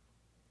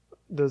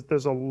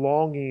 There's a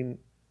longing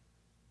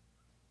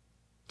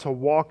to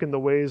walk in the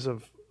ways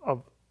of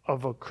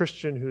a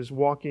Christian who's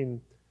walking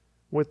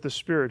with the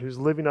Spirit, who's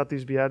living out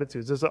these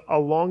Beatitudes. There's a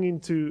longing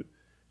to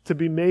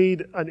be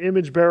made an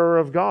image bearer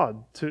of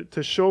God,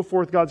 to show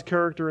forth God's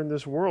character in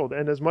this world.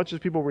 And as much as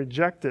people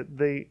reject it,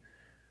 they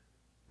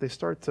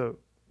start to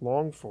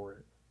long for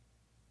it.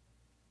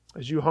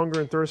 As you hunger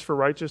and thirst for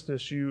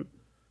righteousness, you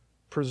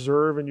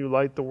preserve and you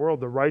light the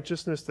world. The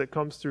righteousness that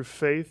comes through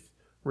faith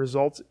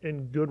results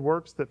in good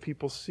works that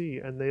people see,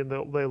 and they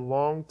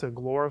long to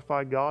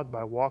glorify God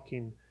by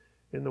walking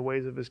in the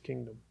ways of His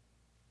kingdom.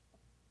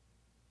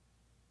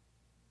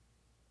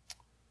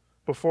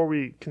 Before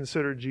we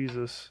consider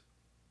Jesus,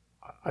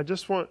 I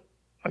just want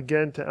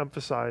again to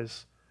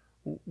emphasize,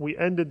 we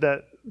ended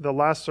the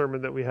last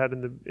sermon that we had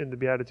in the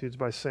Beatitudes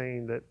by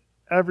saying that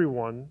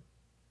everyone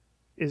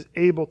is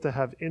able to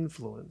have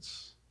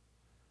influence.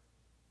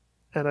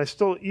 And I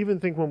still even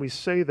think when we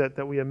say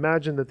that we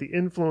imagine that the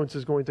influence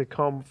is going to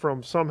come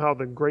from somehow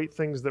the great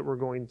things that we're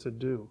going to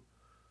do.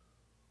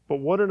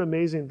 But what an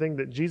amazing thing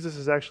that Jesus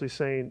is actually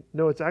saying,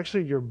 no, it's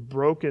actually your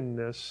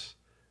brokenness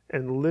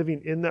and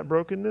living in that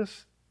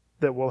brokenness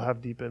that will have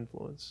deep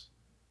influence.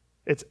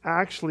 It's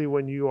actually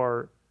when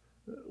you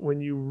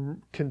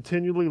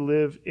continually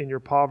live in your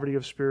poverty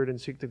of spirit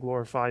and seek to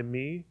glorify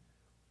me,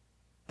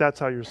 that's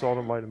how you're salt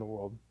and light in the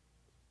world.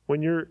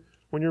 When you're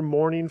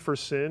mourning for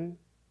sin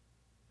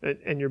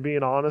and you're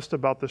being honest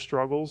about the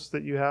struggles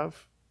that you have,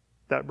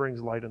 that brings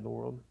light in the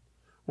world.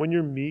 When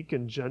you're meek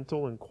and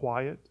gentle and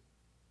quiet,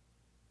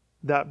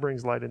 that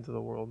brings light into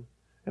the world.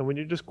 And when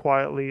you're just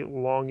quietly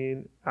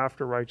longing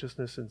after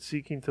righteousness and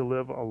seeking to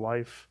live a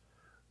life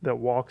that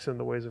walks in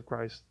the ways of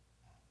Christ,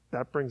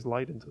 that brings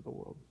light into the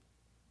world.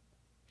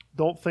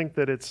 Don't think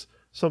that it's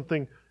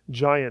something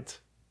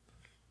giant.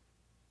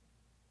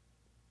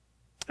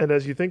 And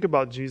as you think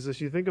about Jesus,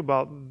 you think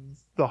about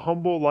the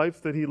humble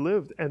life that He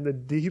lived and the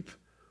deep,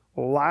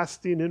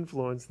 lasting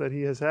influence that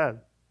He has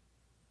had.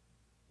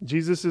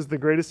 Jesus is the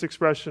greatest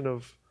expression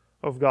of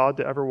God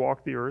to ever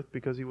walk the earth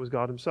because He was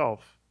God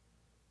Himself.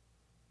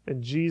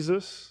 And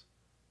Jesus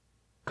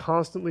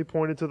constantly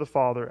pointed to the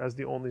Father as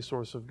the only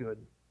source of good.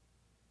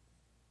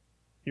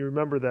 You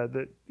remember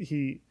that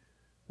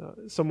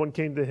someone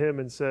came to him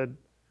and said,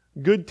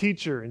 "Good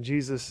teacher," and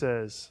Jesus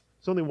says,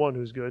 "There's only one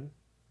who's good.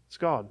 It's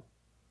God."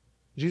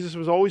 Jesus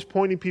was always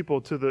pointing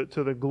people to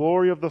the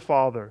glory of the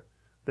Father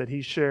that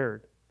he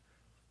shared.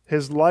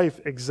 His life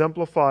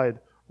exemplified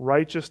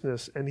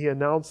righteousness, and he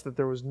announced that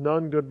there was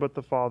none good but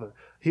the Father.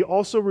 He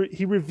also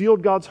he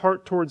revealed God's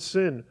heart towards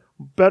sin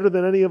better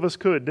than any of us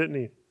could, didn't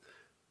he?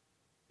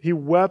 He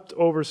wept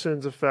over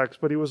sin's effects,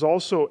 but he was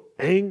also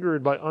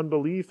angered by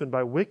unbelief and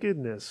by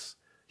wickedness.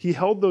 He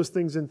held those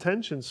things in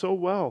tension so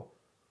well.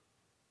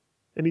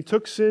 And he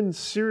took sin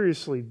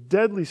seriously,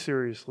 deadly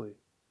seriously.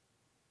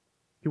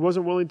 He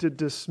wasn't willing to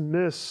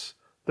dismiss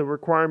the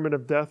requirement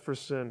of death for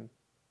sin.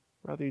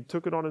 Rather, he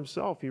took it on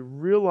himself. He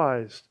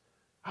realized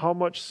how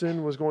much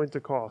sin was going to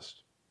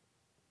cost.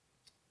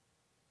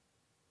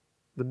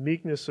 The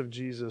meekness of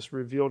Jesus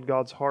revealed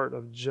God's heart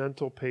of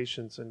gentle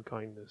patience and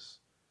kindness.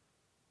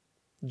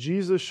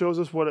 Jesus shows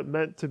us what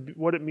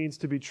it means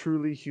to be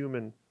truly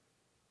human,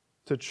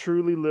 to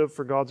truly live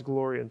for God's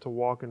glory and to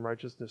walk in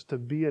righteousness, to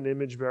be an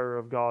image bearer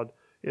of God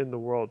in the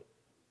world.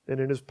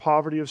 And in his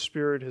poverty of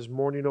spirit, his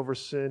mourning over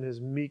sin,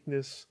 his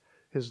meekness,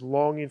 his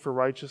longing for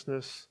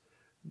righteousness,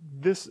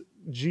 this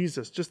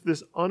Jesus, just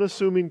this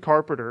unassuming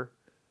carpenter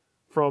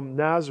from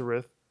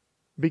Nazareth,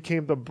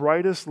 became the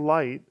brightest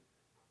light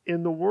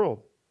in the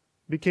world,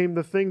 became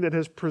the thing that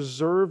has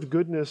preserved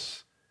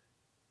goodness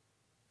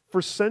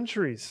for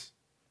centuries.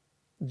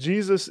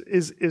 Jesus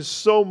is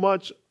so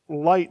much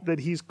light that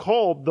he's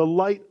called the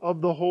light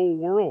of the whole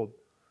world,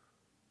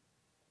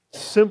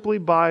 simply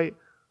by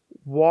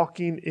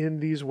walking in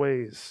these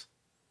ways.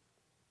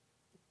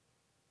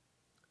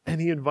 And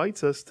he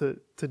invites us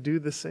to do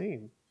the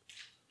same.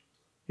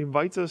 He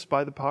invites us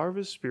by the power of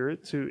his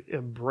Spirit to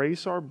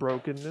embrace our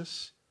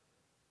brokenness.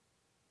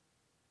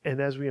 And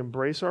as we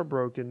embrace our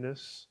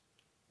brokenness,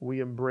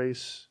 we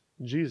embrace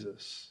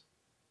Jesus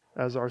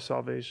as our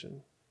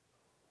salvation.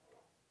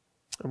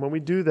 And when we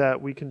do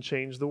that, we can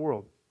change the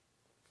world.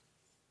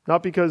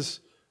 Not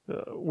because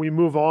we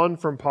move on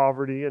from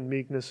poverty and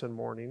meekness and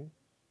mourning,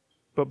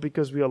 but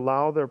because we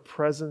allow their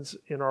presence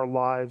in our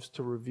lives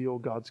to reveal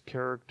God's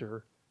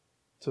character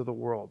to the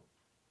world.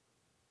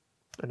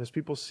 And as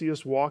people see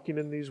us walking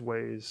in these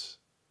ways,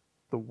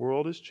 the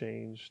world is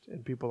changed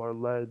and people are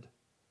led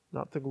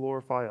not to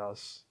glorify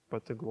us,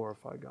 but to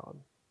glorify God.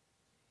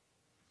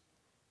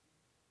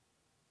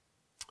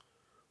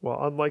 Well,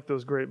 unlike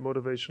those great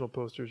motivational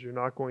posters, you're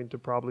not going to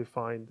probably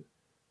find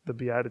the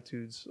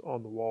Beatitudes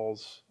on the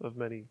walls of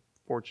many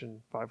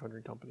Fortune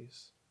 500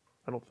 companies.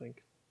 I don't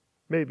think.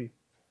 Maybe.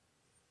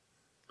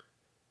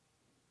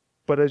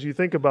 But as you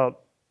think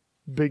about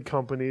big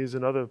companies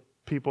and other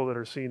people that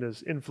are seen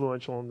as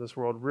influential in this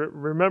world,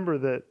 remember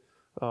that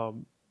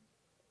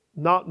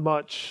not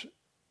much,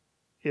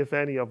 if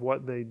any, of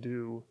what they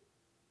do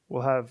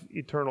will have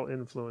eternal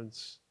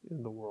influence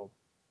in the world.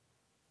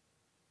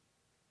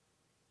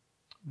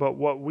 But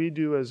what we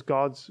do as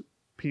God's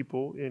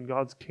people in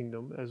God's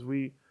kingdom, as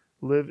we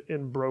live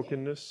in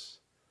brokenness,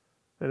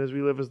 and as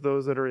we live as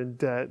those that are in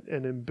debt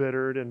and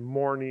embittered and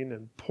mourning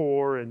and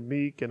poor and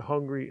meek and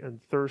hungry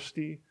and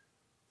thirsty,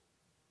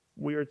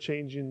 we are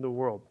changing the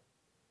world.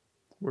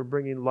 We're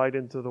bringing light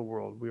into the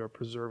world. We are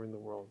preserving the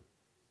world.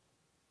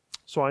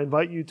 So I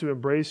invite you to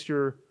embrace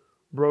your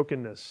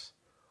brokenness.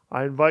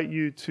 I invite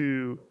you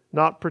to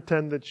not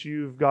pretend that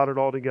you've got it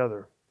all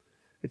together.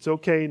 It's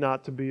okay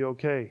not to be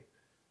okay.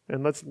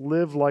 And let's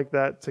live like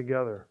that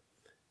together.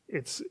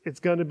 It's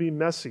going to be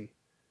messy.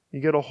 You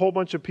get a whole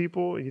bunch of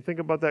people, and you think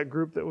about that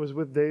group that was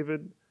with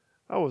David.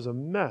 That was a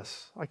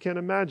mess. I can't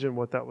imagine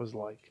what that was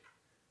like.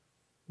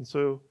 And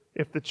so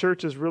if the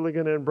church is really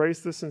going to embrace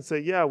this and say,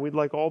 yeah, we'd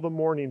like all the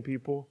mourning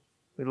people,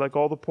 we'd like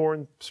all the poor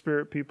in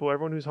spirit people,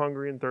 everyone who's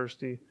hungry and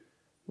thirsty,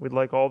 we'd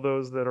like all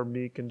those that are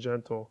meek and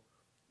gentle,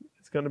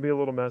 it's going to be a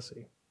little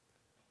messy.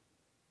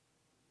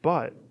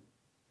 But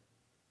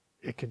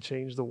it can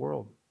change the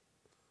world.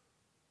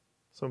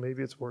 So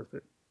maybe it's worth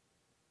it.